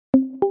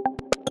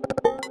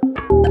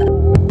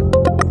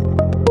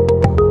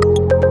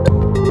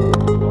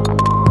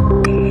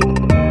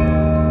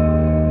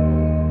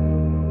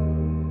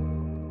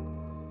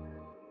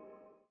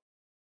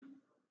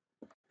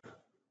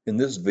In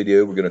this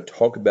video, we're going to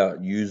talk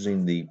about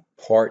using the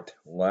part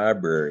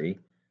library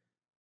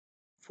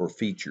for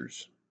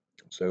features.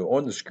 So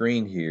on the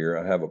screen here,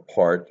 I have a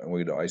part. I'm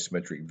going to go to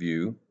isometric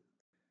view.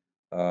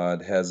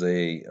 It has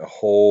a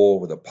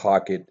hole with a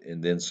pocket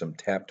and then some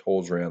tapped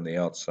holes around the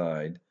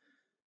outside.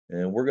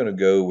 And we're going to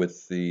go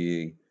with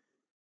the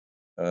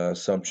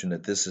assumption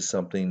that this is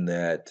something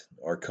that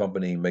our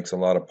company makes a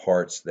lot of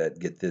parts that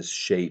get this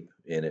shape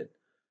in it.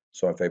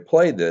 So if I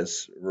play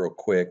this real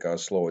quick, I'll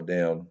slow it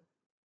down.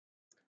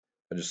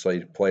 I just say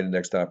play the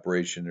next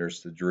operation.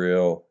 There's the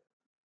drill,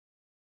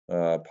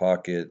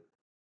 pocket.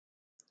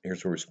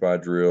 Here's where we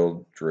spot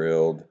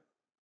drilled,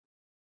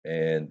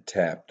 and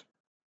tapped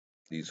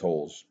these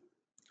holes.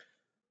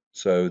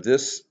 So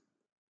this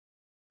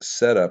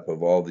setup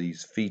of all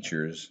these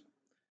features,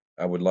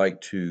 I would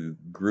like to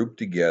group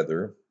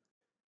together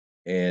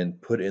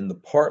and put in the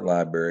part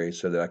library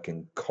so that I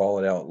can call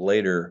it out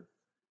later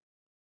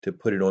to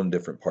put it on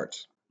different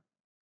parts.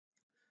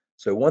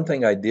 So one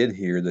thing I did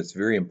here that's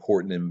very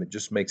important and it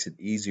just makes it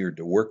easier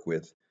to work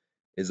with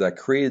is I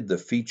created the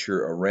feature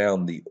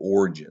around the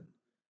origin.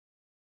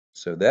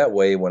 So that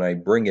way, when I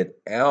bring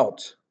it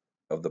out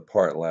of the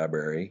part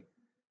library,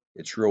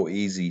 it's real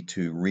easy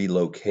to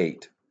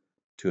relocate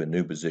to a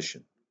new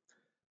position.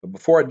 But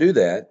before I do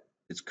that,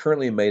 it's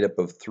currently made up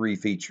of 3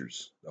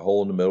 features: the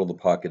hole in the middle, the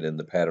pocket, and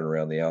the pattern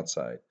around the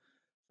outside.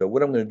 So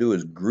what I'm going to do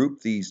is group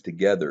these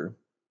together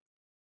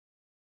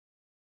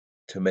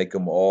to make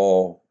them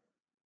all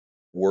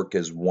work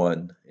as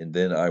one, and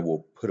then I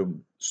will put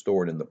them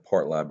stored in the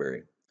part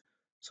library.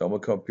 So I'm going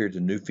to come up here to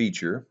new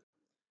feature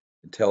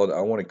and tell it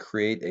I want to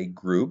create a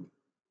group.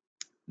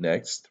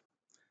 Next,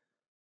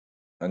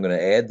 I'm going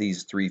to add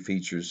these 3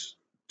 features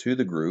to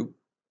the group.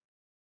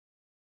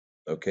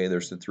 Okay,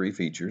 there's the 3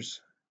 features.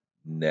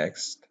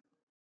 Next.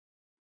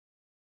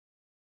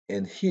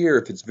 And here,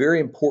 if it's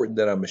very important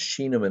that I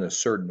machine them in a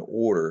certain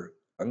order,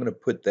 I'm going to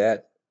put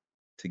that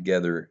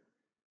together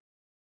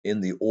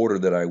in the order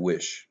that I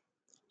wish.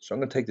 So I'm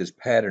going to take this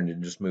pattern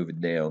and just move it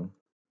down.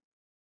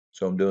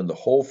 So I'm doing the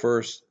hole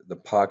first, the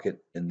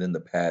pocket, and then the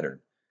pattern.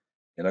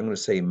 And I'm going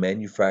to say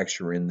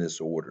manufacture in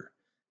this order.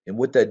 And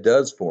what that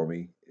does for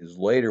me is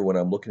later when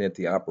I'm looking at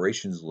the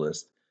operations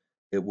list,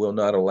 it will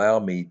not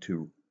allow me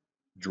to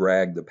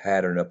drag the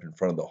pattern up in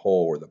front of the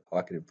hole or the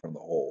pocket in front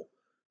of the hole.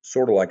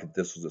 Sort of like if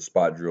this was a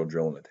spot drill,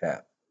 and a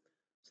tap.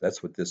 So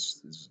that's what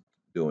this is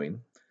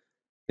doing.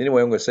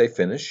 Anyway, I'm going to say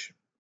finish.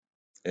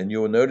 And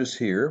you will notice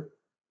here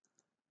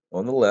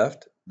on the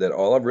left that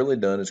all I've really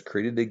done is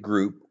created a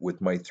group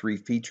with my 3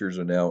 features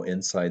are now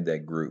inside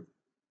that group.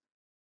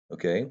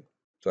 Okay,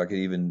 so I could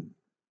even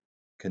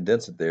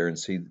condense it there and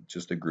see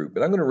just a group.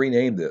 But I'm going to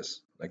rename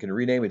this. I can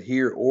rename it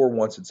here or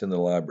once it's in the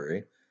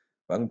library.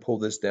 I can pull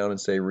this down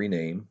and say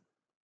rename.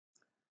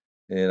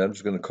 And I'm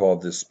just going to call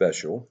this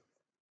special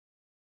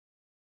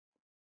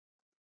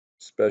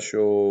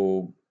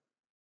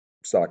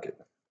socket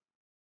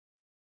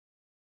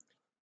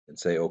and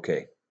say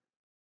OK.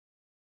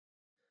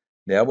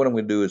 Now what I'm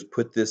going to do is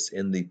put this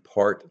in the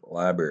part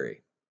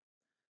library.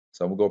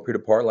 So I'm going to go up here to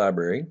part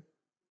library.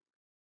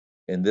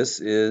 And this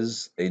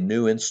is a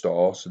new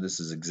install. So this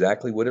is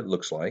exactly what it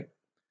looks like.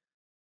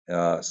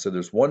 So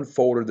there's one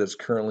folder that's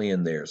currently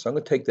in there. So I'm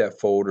going to take that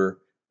folder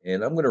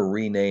and I'm going to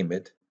rename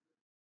it.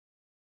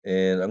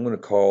 And I'm going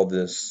to call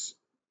this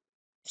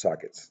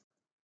sockets.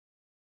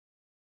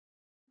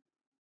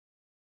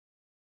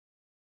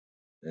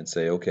 And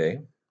say OK.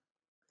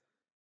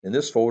 In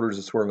this folder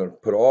is where I'm going to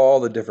put all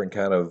the different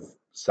kind of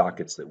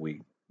sockets that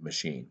we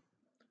machine.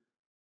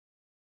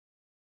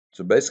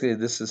 So basically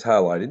this is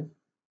highlighted.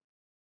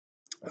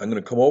 I'm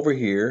going to come over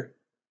here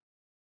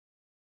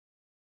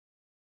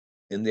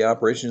in the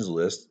operations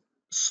list,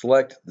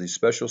 select the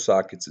special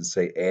sockets and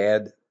say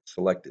add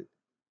selected.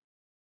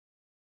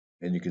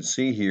 And you can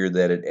see here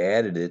that it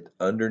added it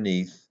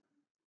underneath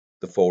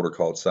the folder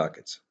called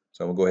sockets.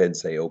 So I'm going to go ahead and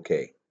say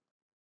OK.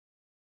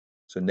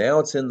 So now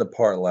it's in the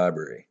part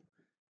library.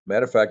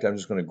 Matter of fact, I'm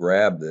just going to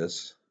grab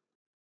this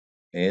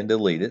and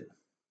delete it.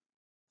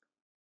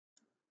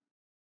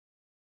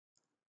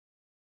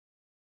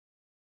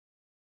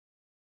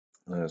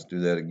 Let's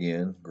do that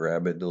again.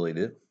 Grab it, delete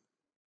it.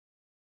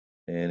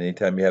 And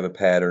anytime you have a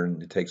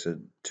pattern, it takes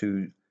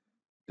 2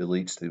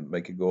 deletes to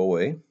make it go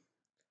away.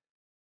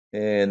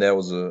 And that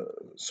was a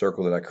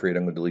circle that I created.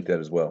 I'm going to delete that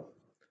as well.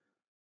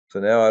 So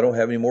now I don't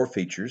have any more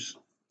features.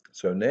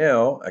 So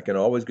now I can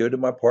always go to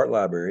my part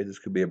library. This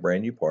could be a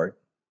brand new part.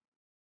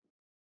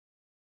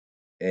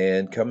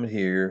 And come in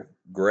here,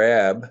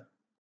 grab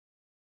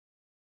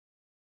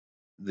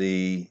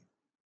the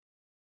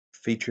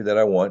feature that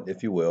I want,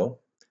 if you will.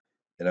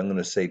 And I'm going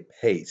to say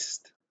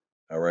paste.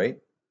 All right.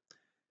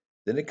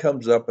 Then it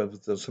comes up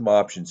with some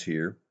options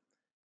here.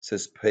 It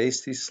says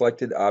paste these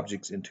selected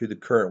objects into the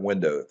current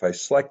window. If I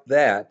select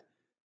that,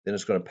 then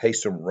it's going to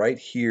paste them right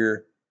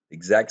here,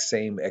 exact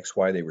same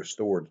XY they were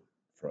stored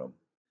from.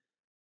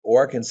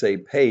 Or I can say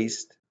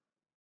paste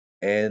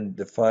and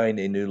define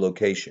a new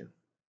location.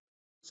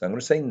 So I'm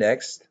going to say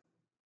next.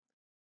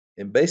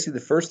 And basically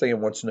the first thing it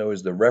wants to know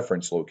is the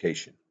reference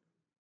location.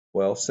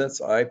 Well,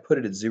 since I put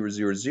it at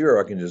 000,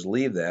 I can just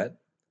leave that.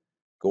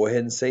 Go ahead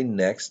and say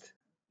next.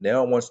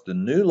 Now it wants the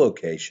new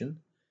location,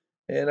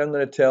 and I'm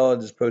going to tell it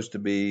it's supposed to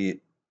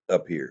be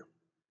up here,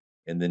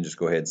 and then just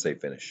go ahead and say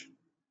finish.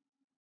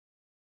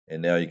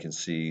 And now you can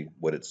see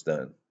what it's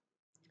done.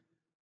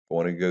 If I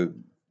want to go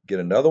get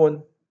another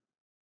one,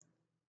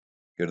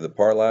 go to the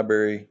part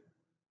library,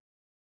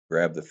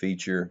 grab the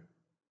feature,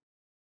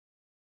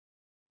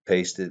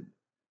 paste it.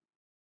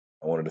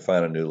 I want to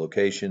define a new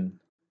location.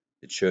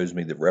 It shows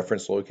me the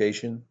reference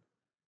location.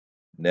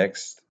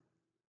 Next,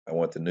 I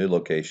want the new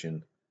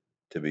location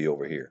to be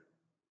over here.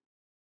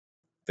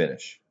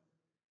 Finish.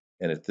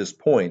 And at this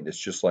point, it's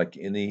just like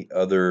any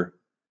other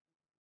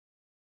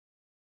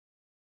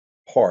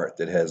part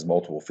that has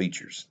multiple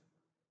features.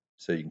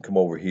 So you can come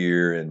over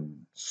here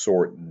and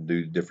sort and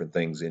do different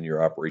things in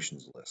your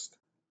operations list.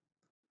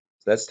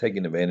 So that's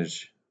taking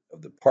advantage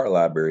of the part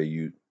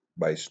library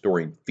by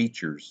storing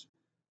features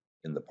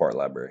in the part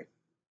library.